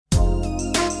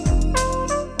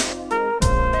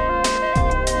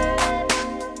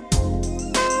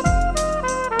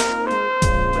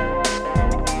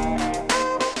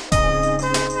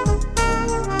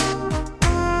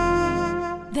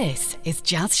is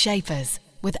Jazz Shapers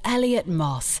with Elliot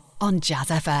Moss on Jazz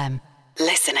FM.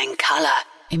 Listen in colour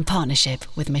in partnership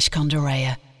with Mishcon de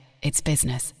Reya. It's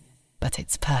business, but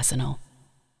it's personal.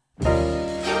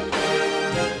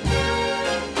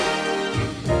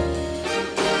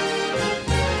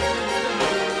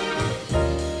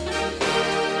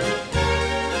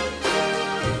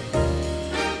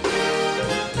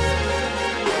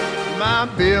 My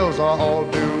bills are all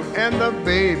due, and the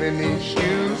baby needs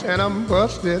shoes, and I'm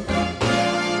busted.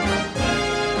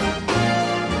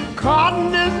 Cotton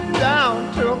is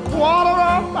down to $0.25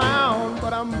 a pound,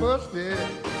 but I'm busted.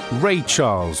 Ray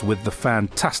Charles with the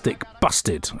fantastic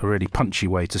Busted, a really punchy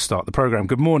way to start the programme.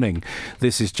 Good morning.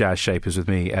 This is Jazz Shapers with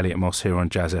me, Elliot Moss, here on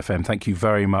Jazz FM. Thank you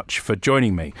very much for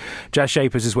joining me. Jazz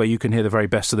Shapers is where you can hear the very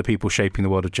best of the people shaping the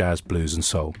world of jazz, blues and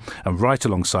soul. And right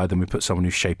alongside them we put someone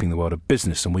who's shaping the world of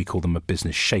business, and we call them a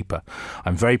business shaper.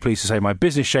 I'm very pleased to say my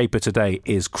business shaper today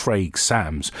is Craig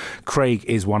Sams. Craig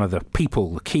is one of the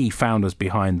people, the key founders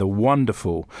behind the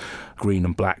wonderful Green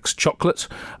and Black's chocolate,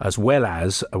 as well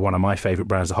as one of my favourite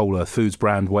brands, the Whole Earth Foods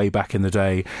brand, way back in the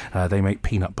day. They make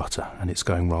peanut butter, and it's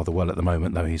going rather well at the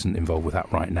moment, though he isn't involved with that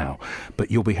right now.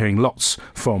 But you'll be hearing lots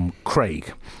from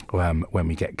Craig when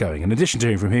we get going. In addition to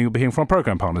hearing from him, you'll be hearing from our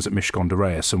programme partners at Mishcon de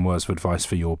Reya, some words of advice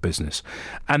for your business.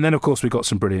 And then, of course, we've got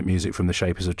some brilliant music from the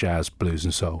shapers of jazz, blues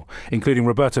and soul, including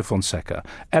Roberto Fonseca,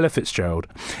 Ella Fitzgerald,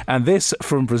 and this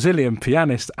from Brazilian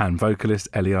pianist and vocalist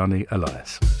Eliane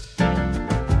Elias.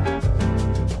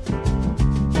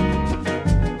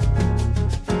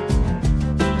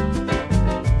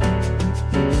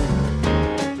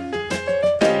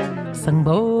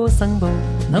 Sambou, sambou,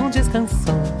 não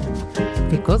descansou.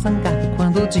 Ficou zangado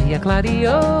quando o dia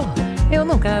clareou. Eu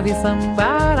nunca vi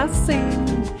sambar assim.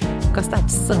 Gosta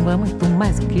de samba muito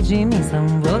mais do que de mim.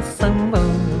 Sambou, sambou,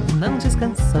 não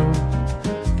descansou.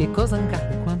 Ficou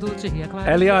zangado quando o dia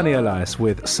clareou. Eliane Elias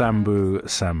with Sambu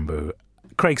Sambu.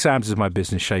 Craig Sams is my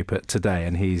business shaper today,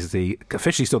 and he's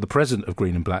officially still the president of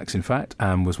Green and Blacks, in fact,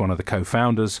 and was one of the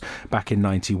co-founders back in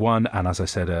 91. And as I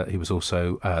said, he was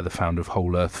also the founder of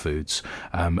Whole Earth Foods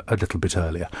a little bit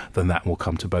earlier than that. We'll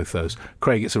come to both those.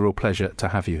 Craig, it's a real pleasure to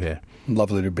have you here.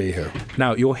 Lovely to be here.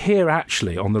 Now, you're here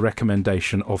actually on the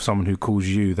recommendation of someone who calls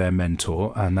you their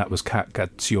mentor, and that was Kat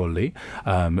Gazzioli,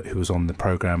 who was on the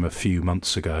programme a few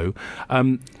months ago.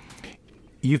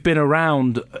 You've been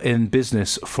around in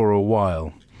business for a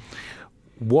while.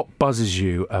 What buzzes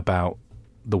you about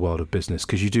the world of business?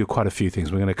 Because you do quite a few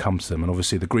things. We're going to come to them. And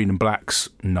obviously the Green and Blacks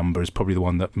number is probably the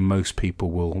one that most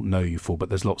people will know you for, but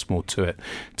there's lots more to it.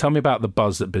 Tell me about the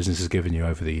buzz that business has given you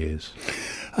over the years.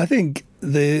 I think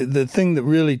the thing that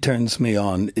really turns me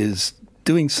on is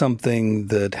doing something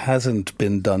that hasn't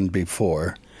been done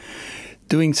before.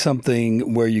 Doing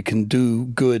something where you can do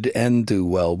good and do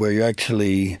well, where you're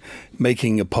actually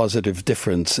making a positive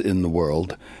difference in the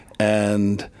world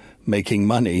and making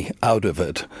money out of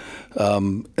it.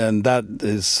 And that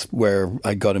is where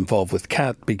I got involved with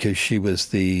Kat, because she was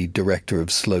the director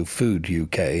of Slow Food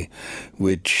UK,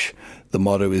 which the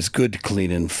motto is good,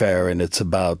 clean and fair, and it's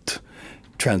about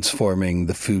transforming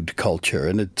the food culture.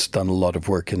 And it's done a lot of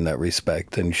work in that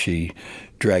respect, and she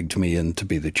dragged me in to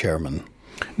be the chairman.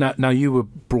 Now you were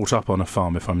brought up on a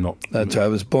farm, if I'm not... That's right. I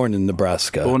was born in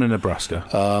Nebraska. Born in Nebraska.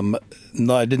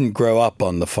 No, I didn't grow up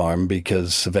on the farm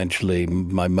because eventually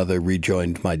my mother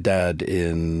rejoined my dad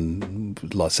in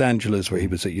Los Angeles, where he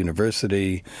was at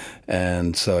university.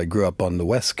 And so I grew up on the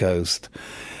West Coast.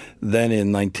 Then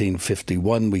in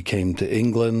 1951, we came to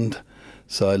England.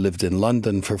 So I lived in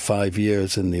London for 5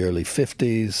 years in the early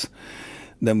 50s.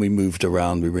 Then we moved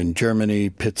around. We were in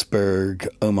Germany, Pittsburgh,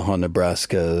 Omaha,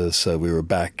 Nebraska. So we were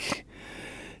back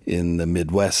in the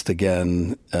Midwest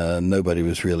again. Nobody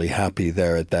was really happy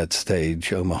there at that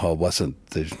stage. Omaha wasn't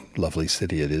the lovely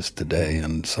city it is today,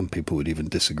 and some people would even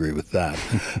disagree with that.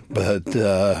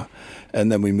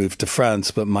 And then we moved to France.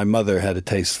 But my mother had a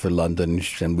taste for London,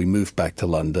 and we moved back to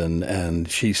London, and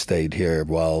she stayed here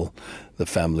while the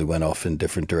family went off in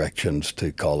different directions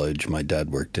to college. My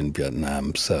dad worked in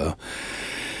Vietnam, so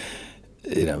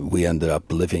we ended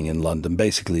up living in London.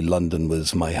 Basically, London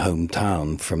was my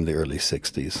hometown from the early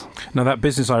 60s. Now, that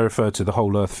business I referred to, the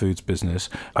Whole Earth Foods business,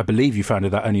 I believe you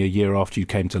founded that only a year after you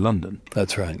came to London.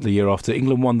 That's right. The year after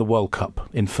England won the World Cup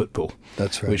in football.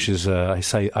 That's right. Which is, I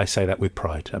say that with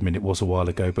pride. I mean, it was a while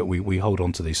ago, but we hold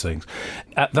on to these things.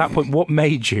 At that point, what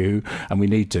made you, and we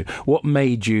need to, what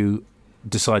made you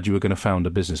decide you were going to found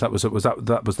a business? That was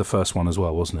the first one as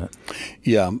well, wasn't it?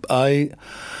 Yeah,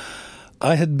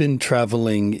 I had been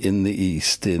traveling in the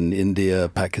East, in India,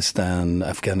 Pakistan,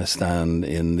 Afghanistan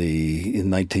in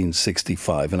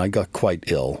 1965, and I got quite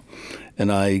ill.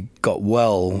 And I got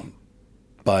well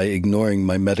by ignoring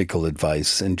my medical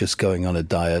advice and just going on a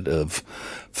diet of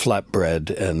flatbread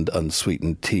and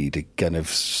unsweetened tea to kind of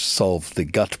solve the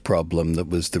gut problem that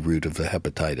was the root of the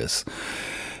hepatitis.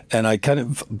 And I kind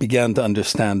of began to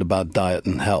understand about diet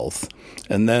and health.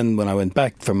 And then when I went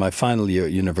back for my final year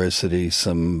at university,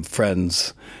 some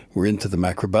friends were into the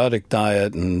macrobiotic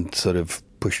diet and sort of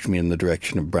pushed me in the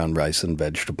direction of brown rice and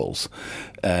vegetables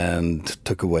and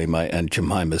took away my Aunt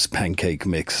Jemima's pancake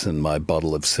mix and my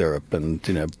bottle of syrup and,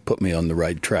 put me on the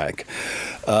right track.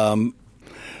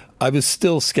 I was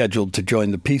still scheduled to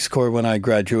join the Peace Corps when I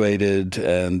graduated,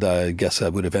 and I guess I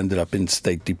would have ended up in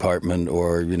State Department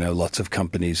or, lots of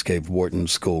companies gave Wharton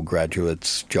School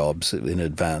graduates jobs in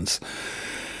advance.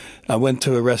 I went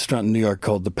to a restaurant in New York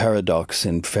called The Paradox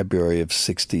in February of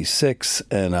 '66,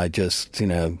 and I just,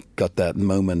 got that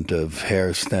moment of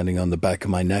hair standing on the back of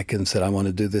my neck and said, I want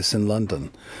to do this in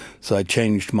London. So I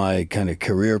changed my kind of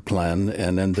career plan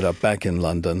and ended up back in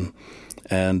London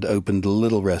and opened a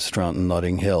little restaurant in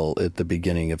Notting Hill at the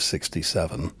beginning of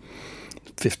 '67,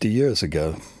 50 years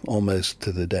ago, almost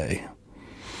to the day.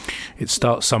 It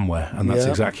starts somewhere, and that's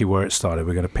exactly where it started.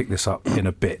 We're going to pick this up in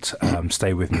a bit.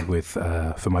 Stay with me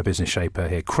for my business shaper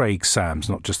here, Craig Sams,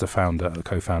 not just a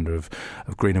co-founder of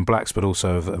Green and Blacks, but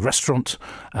also of a restaurant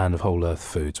and of Whole Earth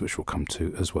Foods, which we'll come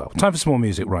to as well. Time for some more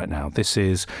music right now. This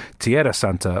is Tierra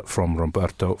Santa from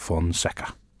Roberto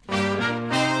Fonseca.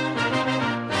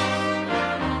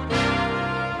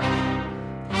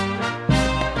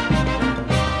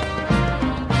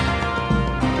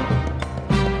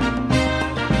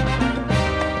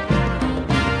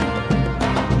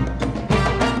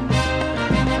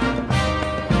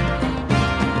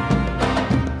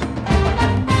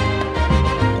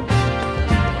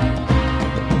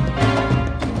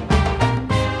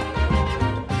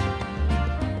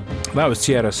 That was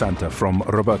Tierra Santa from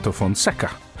Roberto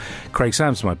Fonseca. Craig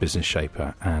Sams, my business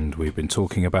shaper, and we've been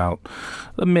talking about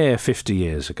a mere 50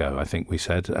 years ago, I think we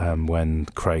said, when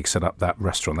Craig set up that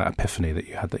restaurant, that epiphany that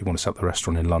you had, that you want to set up the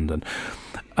restaurant in London.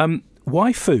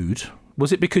 Why food?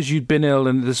 Was it because you'd been ill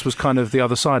and this was kind of the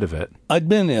other side of it? I'd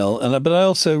been ill, but I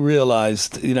also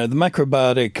realized, the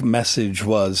macrobiotic message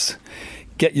was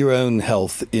get your own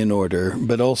health in order,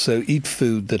 but also eat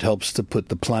food that helps to put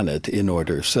the planet in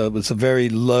order. So it was a very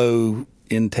low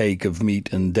intake of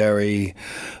meat and dairy,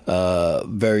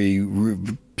 very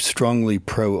strongly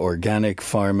pro-organic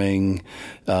farming.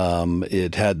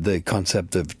 It had the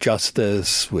concept of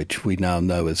justice, which we now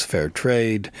know as fair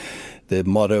trade. The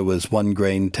motto was 1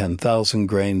 grain, 10,000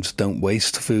 grains, don't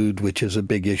waste food, which is a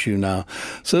big issue now.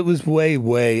 So it was way,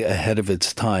 way ahead of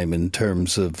its time in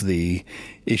terms of the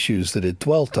issues that it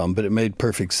dwelt on, but it made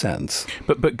perfect sense.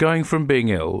 But going from being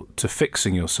ill to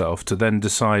fixing yourself to then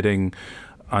deciding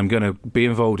I'm going to be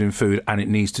involved in food and it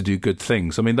needs to do good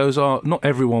things. I mean, those are, not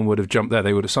everyone would have jumped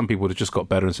there. Some people would have just got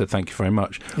better and said, thank you very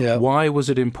much. Yeah. Why was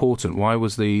it important? Why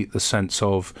was the sense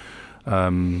of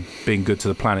being good to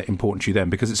the planet important to you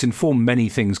then? Because it's informed many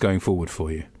things going forward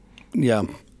for you. Yeah.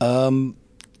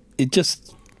 It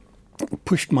just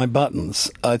pushed my buttons.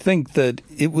 I think that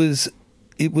it was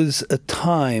a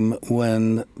time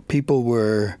when people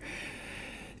were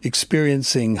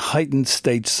experiencing heightened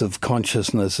states of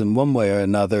consciousness in one way or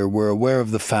another, were aware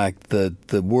of the fact that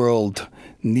the world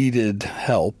needed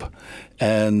help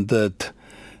and that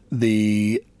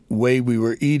the way we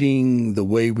were eating, the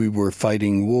way we were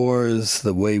fighting wars,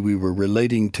 the way we were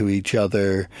relating to each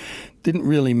other didn't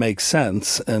really make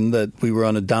sense, and that we were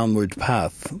on a downward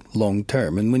path long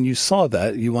term. And when you saw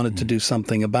that, you wanted to do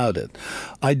something about it.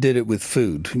 I did it with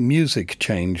food. Music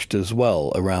changed as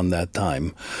well around that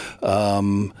time.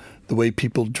 The way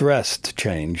people dressed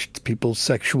changed. People's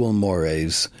sexual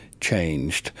mores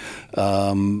changed.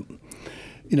 Everything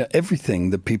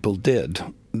that people did,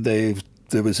 there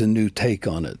was a new take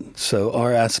on it. So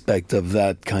our aspect of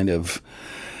that kind of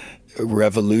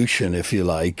revolution, if you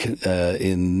like,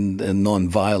 in a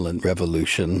non-violent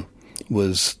revolution,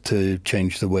 was to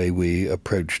change the way we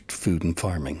approached food and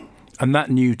farming. And that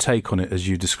new take on it, as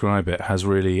you describe it, has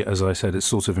really, as I said, it's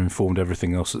sort of informed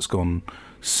everything else has come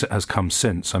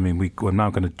since. I mean, we're now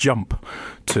going to jump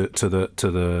to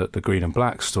the Green and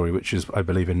Black story, which is, I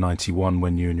believe, in '91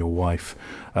 when you and your wife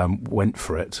went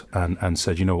for it and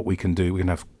said, you know what we can do? We can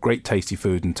have great tasty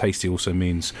food, and tasty also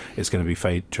means it's going to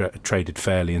be traded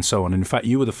fairly and so on. And in fact,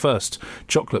 you were the first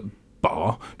chocolate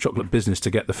business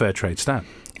to get the fair trade stamp.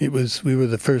 We were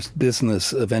the first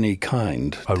business of any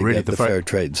kind to get the fair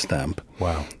trade stamp.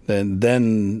 Wow.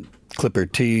 Then Clipper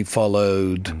Tea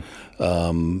followed,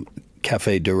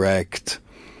 Cafe Direct,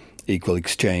 Equal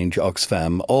Exchange,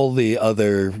 Oxfam, all the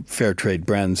other fair trade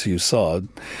brands you saw.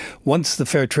 Once the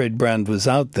fair trade brand was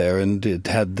out there and it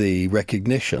had the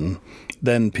recognition,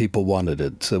 then people wanted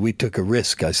it. So we took a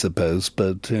risk, I suppose,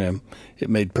 but it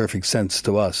made perfect sense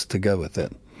to us to go with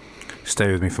it.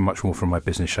 Stay with me for much more from my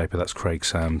business shaper. That's Craig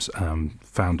Sams, one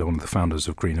of the founders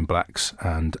of Green and Blacks,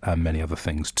 and many other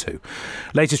things too.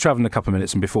 Latest travel in a couple of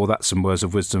minutes, and before that, some words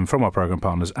of wisdom from our programme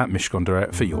partners at Mishcon de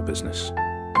Reya for your business.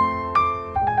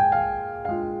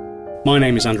 My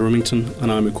name is Andrew Remington,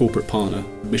 and I'm a corporate partner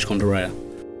at Mishcon de Reya.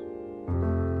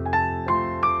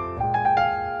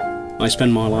 I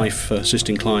spend my life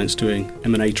assisting clients doing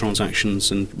M&A transactions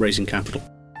and raising capital.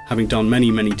 Having done many,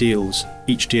 many deals,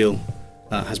 each deal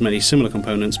has many similar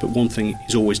components, but one thing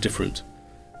is always different,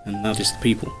 and that is the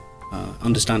people.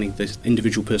 Understanding the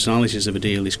individual personalities of a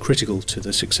deal is critical to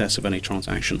the success of any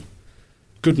transaction.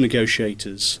 Good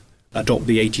negotiators adopt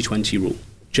the 80-20 rule.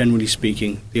 Generally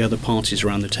speaking, the other parties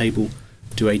around the table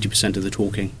do 80% of the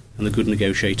talking, and the good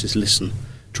negotiators listen,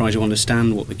 try to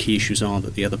understand what the key issues are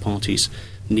that the other parties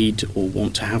need or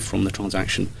want to have from the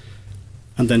transaction,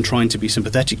 and then trying to be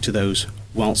sympathetic to those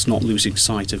whilst not losing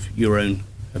sight of your own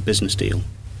business deal.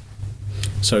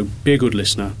 So be a good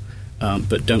listener,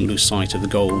 but don't lose sight of the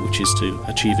goal, which is to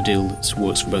achieve a deal that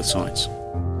works for both sides.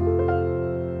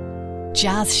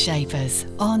 Jazz Shapers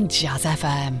on Jazz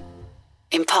FM.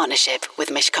 In partnership with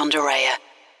Mishcon de Reya.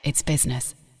 It's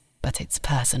business, but it's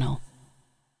personal.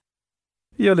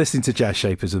 You're listening to Jazz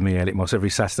Shapers with me, Elliot Moss. Every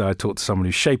Saturday I talk to someone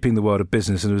who's shaping the world of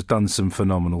business and who's done some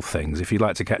phenomenal things. If you'd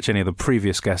like to catch any of the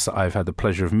previous guests that I've had the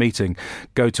pleasure of meeting,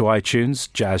 go to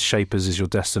iTunes. Jazz Shapers is your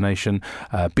destination.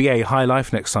 BA High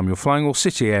Life next time you're flying, or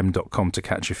cityam.com to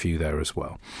catch a few there as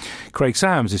well. Craig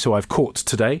Sams is who I've caught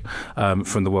today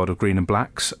from the world of Green and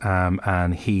Blacks,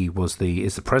 and he is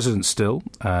the president still,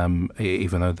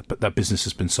 even though that business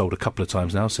has been sold a couple of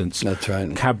times now since That's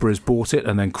right. Cadbury's bought it,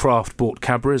 and then Kraft bought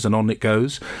Cadbury's, and on it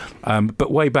goes. But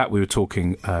way back, we were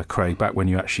talking, Craig, back when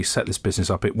you actually set this business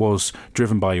up, it was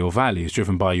driven by your values,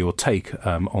 driven by your take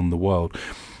on the world.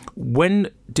 When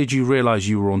did you realise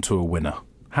you were onto a winner?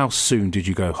 How soon did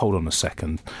you go, hold on a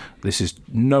second, this is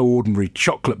no ordinary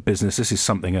chocolate business, this is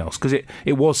something else? Because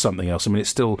it was something else. I mean,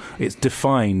 it's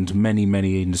defined many,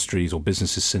 many industries or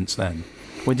businesses since then.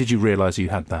 When did you realise you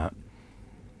had that?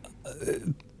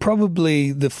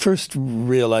 Probably the first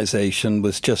realization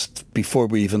was just before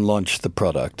we even launched the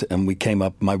product, and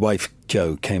my wife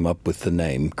Jo came up with the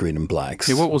name Green and Blacks.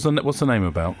 Yeah, what's the name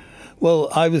about? Well,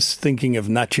 I was thinking of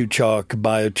Nachu Chalk,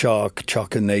 Biochok,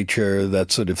 Chalk and Nature,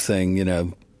 that sort of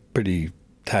thing, pretty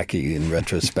tacky in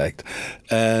retrospect.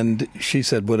 And she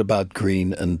said, what about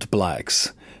Green and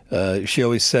Blacks? She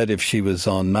always said if she was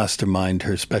on Mastermind,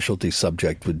 her specialty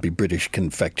subject would be British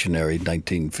confectionery,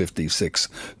 1956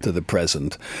 to the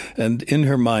present. And in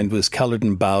her mind was Callard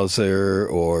and Bowser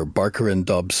or Barker and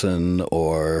Dobson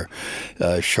or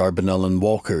Charbonnel and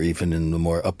Walker, even in the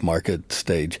more upmarket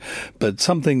stage. But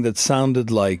something that sounded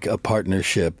like a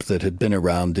partnership that had been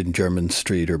around in Jermyn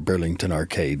Street or Burlington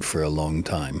Arcade for a long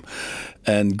time.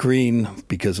 And green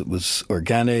because it was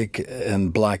organic,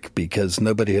 and black because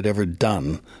nobody had ever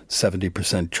done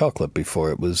 70% chocolate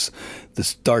before. It was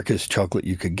the darkest chocolate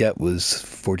you could get was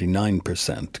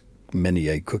 49%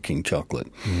 Menier cooking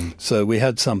chocolate. So we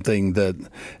had something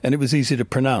and it was easy to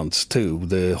pronounce too.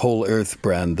 The Whole Earth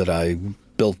brand that I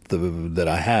built, that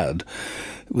I had,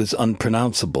 was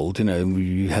unpronounceable.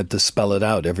 You had to spell it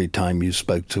out every time you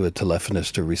spoke to a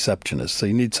telephonist or receptionist. So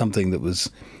you need something that was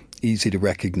easy to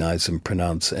recognize and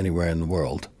pronounce anywhere in the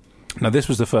world. Now, this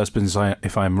was the first business,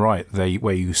 if I'm right,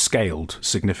 where you scaled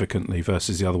significantly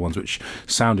versus the other ones, which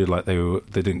sounded like they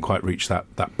didn't quite reach that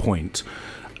point.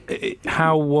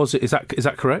 How was it? Is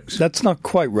that correct? That's not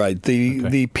quite right.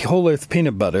 The Whole Earth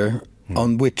peanut butter,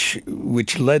 on which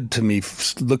led to me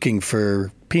looking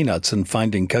for peanuts and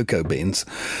finding cocoa beans,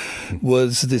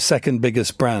 was the second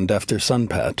biggest brand after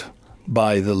Sunpat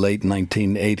by the late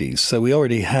 1980s. So we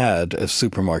already had a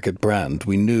supermarket brand.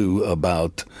 We knew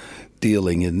about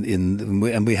dealing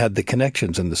and we had the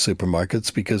connections in the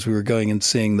supermarkets because we were going and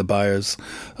seeing the buyers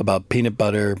about peanut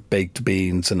butter, baked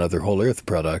beans, and other Whole Earth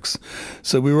products.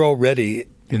 So we were already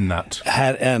in that.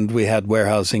 And we had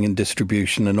warehousing and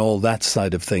distribution and all that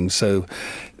side of things. So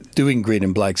doing Green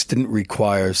and Blacks didn't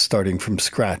require starting from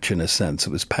scratch, in a sense.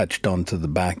 It was patched onto the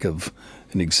back of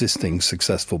an existing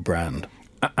successful brand.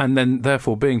 And then,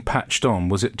 therefore, being patched on,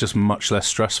 was it just much less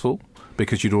stressful?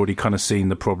 Because you'd already kind of seen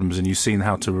the problems and you'd seen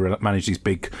how to manage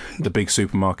the big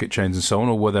supermarket chains and so on,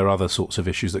 or were there other sorts of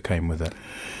issues that came with it?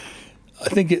 I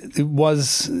think it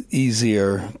was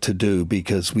easier to do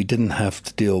because we didn't have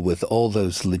to deal with all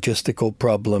those logistical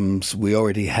problems. We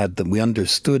already had them. We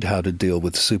understood how to deal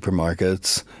with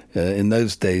supermarkets. In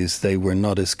those days, they were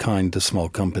not as kind to small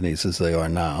companies as they are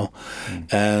now.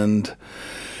 And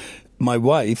my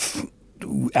wife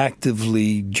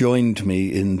actively joined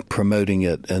me in promoting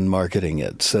it and marketing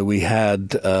it. So we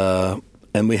had a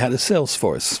sales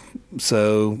force.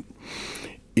 So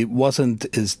it wasn't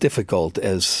as difficult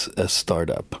as a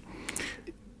startup.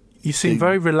 You seem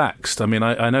very relaxed. I mean,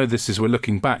 I know we're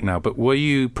looking back now, but were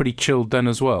you pretty chilled then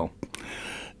as well?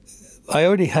 I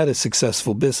already had a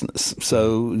successful business,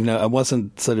 so I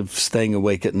wasn't sort of staying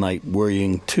awake at night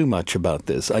worrying too much about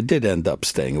this. I did end up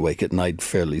staying awake at night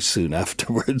fairly soon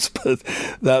afterwards, but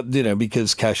that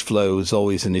because cash flow is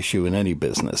always an issue in any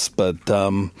business. But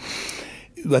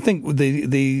I think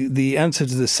the answer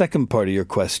to the second part of your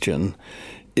question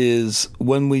is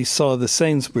when we saw the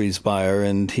Sainsbury's buyer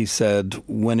and he said,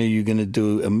 "When are you going to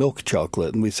do a milk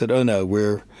chocolate?" And we said, "Oh no,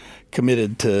 we're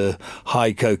committed to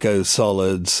high cocoa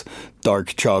solids,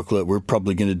 dark chocolate. We're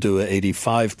probably going to do it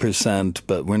 85%,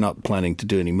 but we're not planning to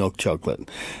do any milk chocolate."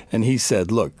 And he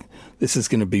said, "Look, this is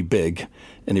going to be big.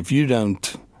 And if you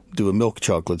don't do a milk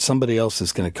chocolate, somebody else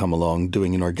is going to come along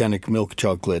doing an organic milk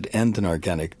chocolate and an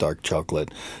organic dark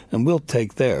chocolate. And we'll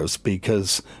take theirs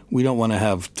because we don't want to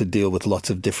have to deal with lots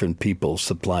of different people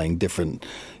supplying different,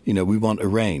 we want a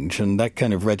range." And that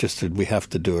kind of registered we have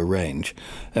to do a range.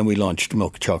 And we launched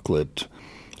milk chocolate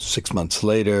 6 months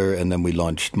later, and then we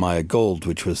launched Maya Gold,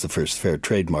 which was the first fair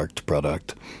trademarked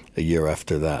product, a year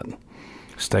after that.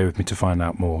 Stay with me to find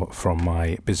out more from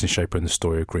my business shaper in the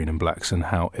story of Green and Blacks and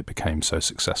how it became so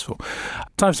successful.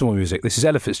 Time for some more music. This is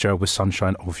Ella Fitzgerald with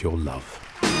Sunshine of Your Love.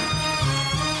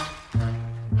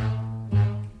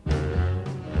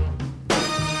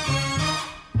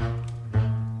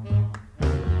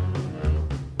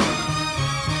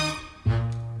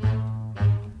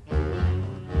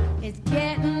 It's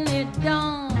getting it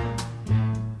done.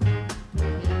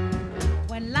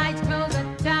 When lights close the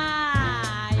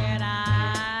tired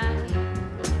eye,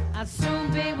 I'll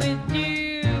soon be with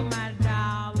you, my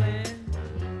darling.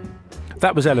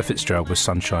 That was Ella Fitzgerald with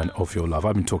Sunshine of Your Love.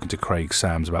 I've been talking to Craig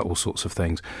Sams about all sorts of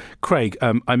things. Craig,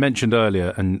 I mentioned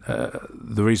earlier, and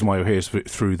the reason why you're here is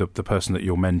through the person that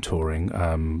you're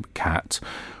mentoring, Kat.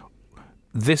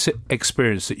 This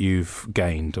experience that you've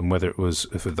gained, and whether it was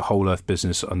for the Whole Earth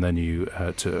business and then you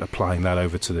to applying that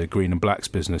over to the Green and Blacks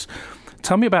business,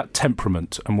 tell me about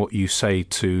temperament and what you say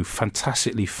to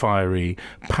fantastically fiery,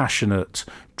 passionate,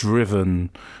 driven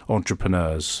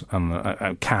entrepreneurs,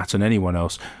 and Kat and anyone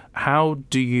else. How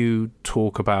do you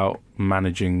talk about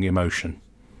managing emotion?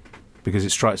 Because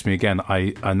it strikes me again,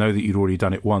 I know that you'd already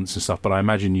done it once and stuff, but I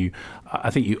imagine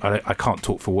I can't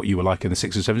talk for what you were like in the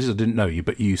 60s or 70s, I didn't know you,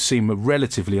 but you seem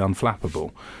relatively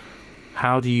unflappable.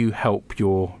 How do you help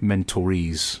your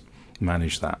mentorees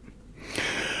manage that?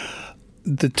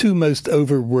 The two most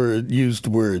used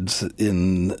words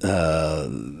in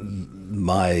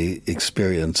my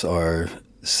experience are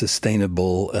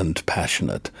sustainable and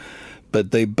passionate, but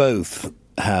they both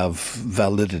have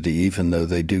validity, even though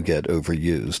they do get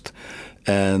overused.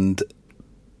 And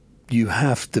you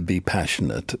have to be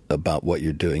passionate about what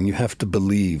you're doing. You have to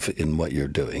believe in what you're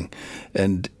doing.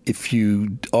 And if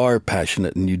you are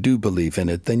passionate and you do believe in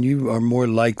it, then you are more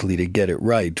likely to get it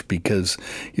right because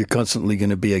you're constantly going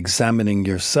to be examining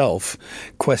yourself,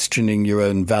 questioning your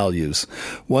own values.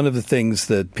 One of the things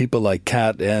that people like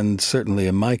Kat, and certainly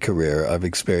in my career I've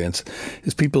experienced,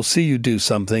 is people see you do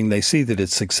something, they see that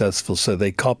it's successful, so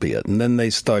they copy it. And then they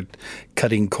start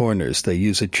cutting corners. They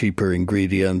use a cheaper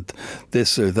ingredient,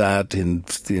 this or that in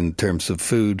terms of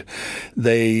food.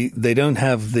 They don't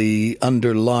have the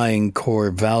underlying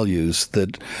core values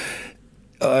that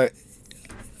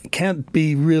can't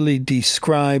be really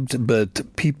described,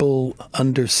 but people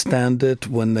understand it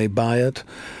when they buy it.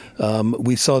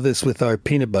 We saw this with our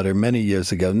peanut butter many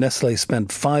years ago. Nestle spent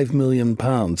 £5 million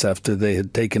after they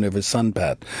had taken over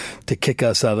Sunpat to kick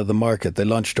us out of the market. They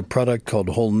launched a product called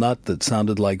Whole Nut that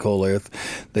sounded like Whole Earth.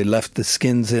 They left the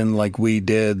skins in like we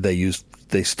did.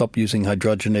 They stopped using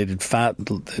hydrogenated fat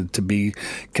to be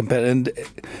competitive. And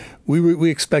we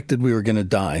expected we were going to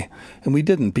die, and we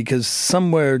didn't, because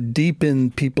somewhere deep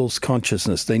in people's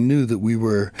consciousness, they knew that we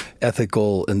were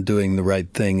ethical and doing the right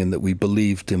thing and that we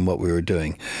believed in what we were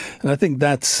doing. And I think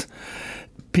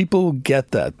people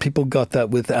get that. People got that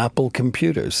with Apple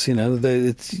computers.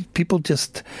 People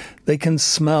they can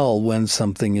smell when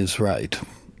something is right.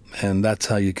 And that's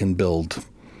how you can build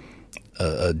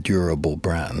a durable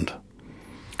brand.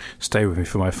 Stay with me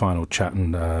for my final chat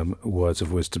and words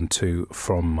of wisdom too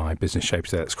from my business shape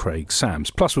today. That's Craig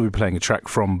Sams. Plus we'll be playing a track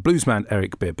from bluesman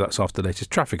Eric Bibb. That's after the latest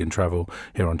traffic and travel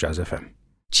here on Jazz FM.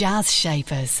 Jazz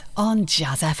Shapers on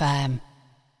Jazz FM.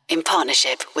 In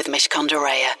partnership with Mishcon de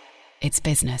Reya. It's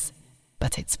business,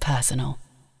 but it's personal.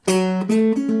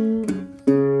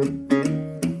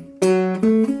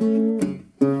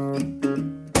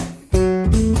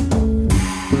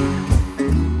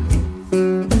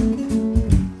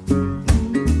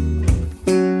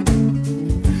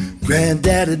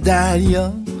 Granddaddy died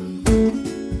young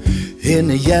in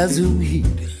the Yazoo heat.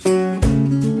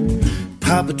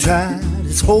 Papa tried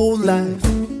his whole life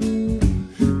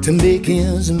to make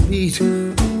ends meet.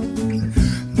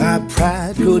 My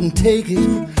pride couldn't take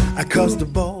it. I cussed the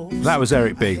ball. That was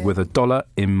Eric Bibb with $1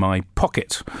 in my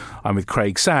pocket. I'm with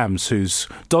Craig Sams, whose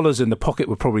dollars in the pocket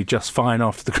were probably just fine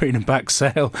after the Green and Back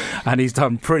sale, and he's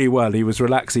done pretty well. He was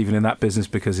relaxed even in that business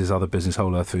because his other business,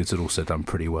 Whole Earth Foods, had also done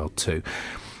pretty well too.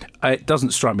 It doesn't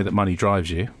strike me that money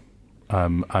drives you.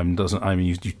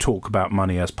 You talk about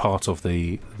money as part of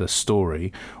the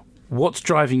story. What's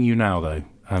driving you now, though?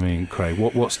 I mean, Craig,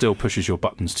 what still pushes your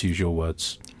buttons, to use your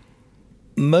words?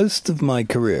 Most of my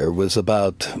career was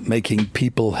about making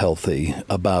people healthy,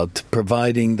 about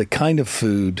providing the kind of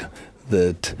food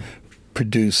that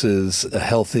produces a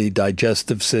healthy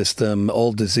digestive system.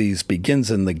 All disease begins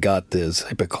in the gut, as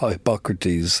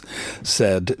Hippocrates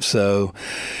said. So,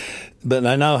 but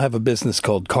I now have a business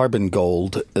called Carbon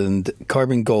Gold, and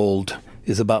Carbon Gold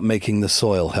is about making the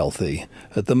soil healthy.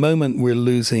 At the moment, we're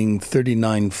losing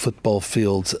 39 football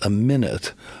fields a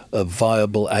minute of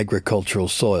viable agricultural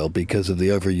soil because of the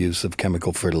overuse of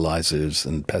chemical fertilizers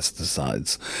and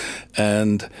pesticides.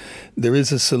 And there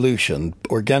is a solution.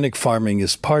 Organic farming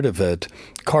is part of it.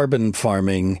 Carbon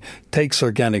farming takes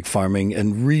organic farming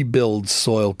and rebuilds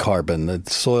soil carbon,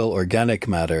 soil organic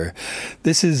matter.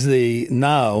 This is we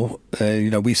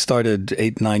started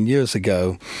 8-9 years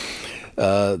ago.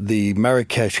 The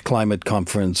Marrakesh Climate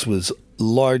Conference was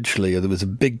there was a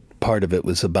big part of it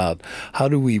was about how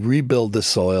do we rebuild the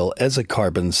soil as a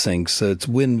carbon sink so it's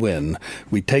win-win.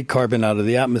 We take carbon out of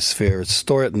the atmosphere,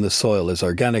 store it in the soil as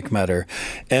organic matter,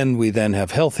 and we then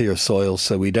have healthier soil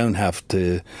so we don't have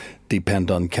to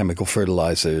depend on chemical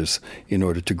fertilizers in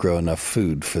order to grow enough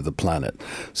food for the planet.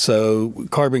 So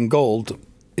Carbon Gold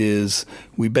is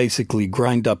we basically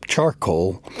grind up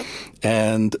charcoal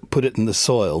and put it in the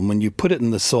soil. When you put it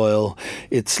in the soil,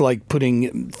 it's like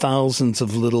putting thousands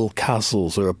of little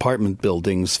castles or apartment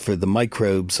buildings for the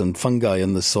microbes and fungi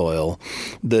in the soil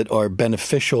that are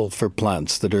beneficial for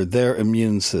plants, that are their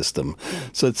immune system.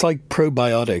 So it's like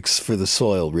probiotics for the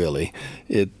soil, really.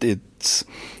 It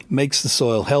makes the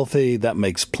soil healthy, that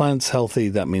makes plants healthy,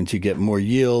 that means you get more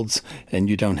yields and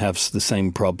you don't have the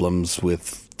same problems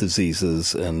with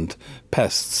diseases and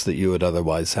pests that you would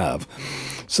otherwise have.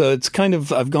 So it's kind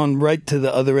of, I've gone right to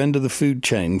the other end of the food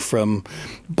chain, from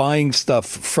buying stuff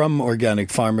from organic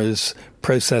farmers,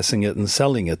 processing it and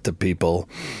selling it to people,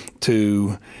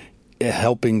 to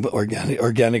helping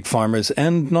organic farmers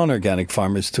and non-organic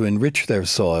farmers to enrich their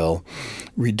soil,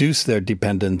 reduce their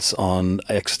dependence on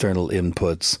external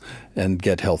inputs, and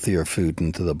get healthier food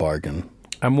into the bargain.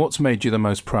 And what's made you the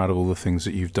most proud of all the things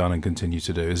that you've done and continue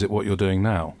to do? Is it what you're doing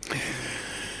now?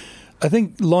 I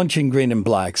think launching Green and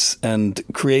Blacks and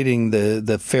creating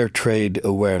the fair trade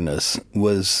awareness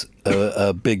was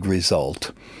a big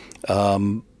result.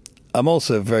 I'm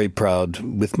also very proud,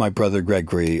 with my brother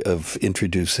Gregory, of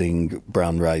introducing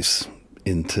brown rice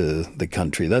into the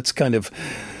country. That's kind of,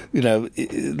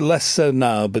 less so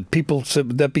now, but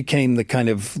that became the kind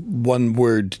of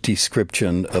one-word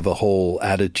description of a whole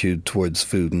attitude towards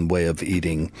food and way of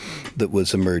eating that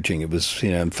was emerging. It was,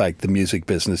 in fact, the music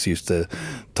business used to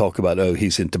talk about,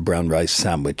 he's into brown rice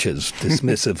sandwiches,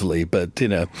 dismissively, but,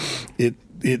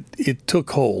 it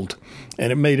took hold.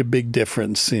 And it made a big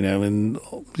difference, and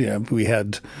we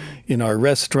had in our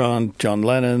restaurant John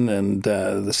Lennon and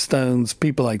the Stones,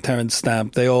 people like Terence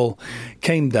Stamp. They all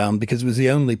came down because it was the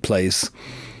only place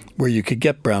where you could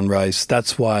get brown rice.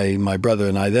 That's why my brother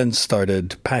and I then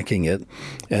started packing it,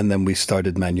 and then we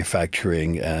started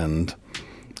manufacturing and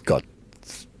got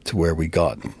to where we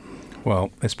got.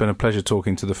 Well, it's been a pleasure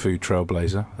talking to the food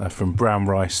trailblazer, from brown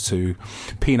rice to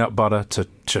peanut butter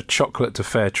to chocolate to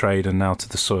fair trade and now to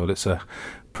the soil. It's a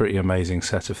pretty amazing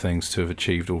set of things to have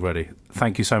achieved already.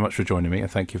 Thank you so much for joining me,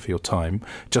 and thank you for your time.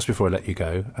 Just before I let you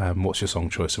go, what's your song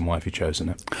choice and why have you chosen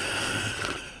it?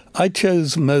 I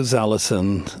chose Mose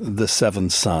Allison, The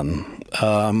Seventh Son.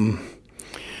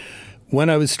 When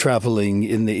I was traveling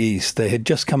in the East, they had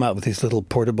just come out with these little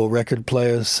portable record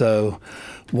players, so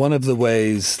one of the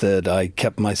ways that I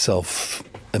kept myself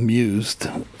amused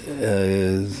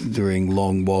during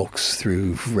long walks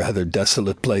through rather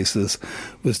desolate places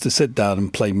was to sit down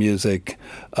and play music.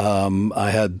 I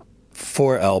had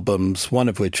 4 albums, one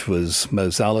of which was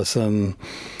Mose Allison,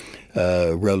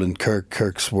 Roland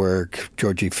Kirk's work,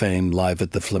 Georgie Fame live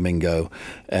at the Flamingo,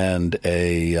 and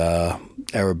a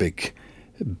Arabic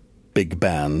big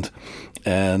band.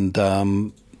 And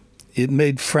it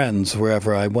made friends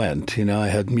wherever I went. You know, I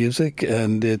had music,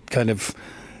 and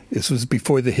this was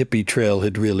before the hippie trail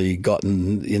had really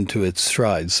gotten into its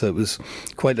stride, so it was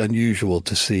quite unusual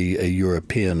to see a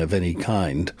European of any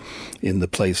kind in the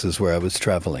places where I was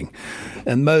traveling.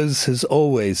 And Mose has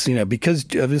always, you know, because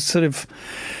I was sort of...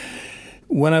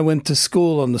 When I went to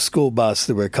school on the school bus,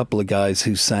 there were a couple of guys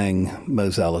who sang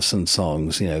Mose Allison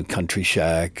songs, you know, Country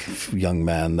Shack, Young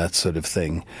Man, that sort of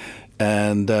thing.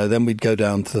 And then we'd go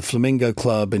down to the Flamingo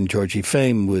Club, and Georgie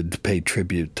Fame would pay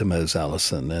tribute to Mose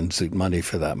Allison, and Zoot Money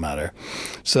for that matter.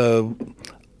 So,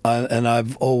 and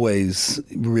I've always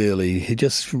really, he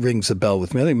just rings a bell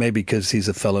with me. I think maybe because he's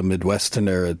a fellow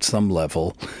Midwesterner at some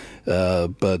level,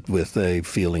 but with a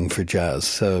feeling for jazz.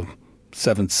 So,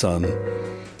 Seventh Son,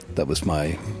 that was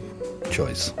my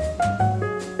choice.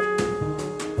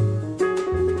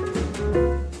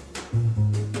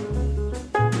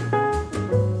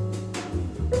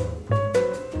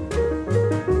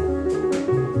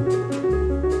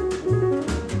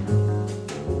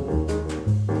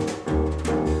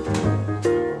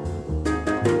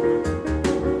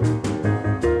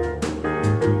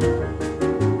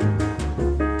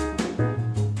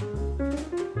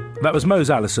 That was Mose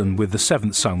Allison with The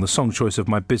Seventh Son, the song choice of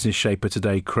my business shaper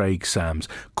today, Craig Sams.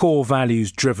 Core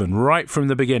values driven right from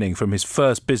the beginning. From his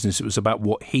first business, it was about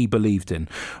what he believed in.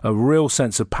 A real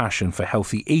sense of passion for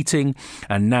healthy eating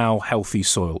and now healthy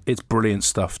soil. It's brilliant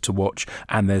stuff to watch,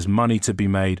 and there's money to be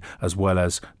made as well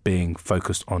as being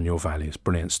focused on your values.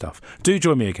 Brilliant stuff. Do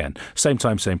join me again, same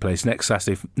time, same place, next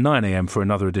Saturday, 9 a.m. for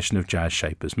another edition of Jazz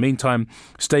Shapers. Meantime,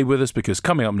 stay with us because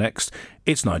coming up next,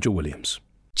 it's Nigel Williams.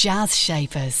 Jazz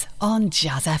Shapers on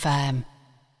Jazz FM.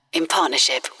 In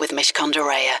partnership with Mishcon de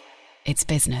Reya. It's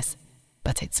business,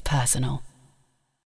 but it's personal.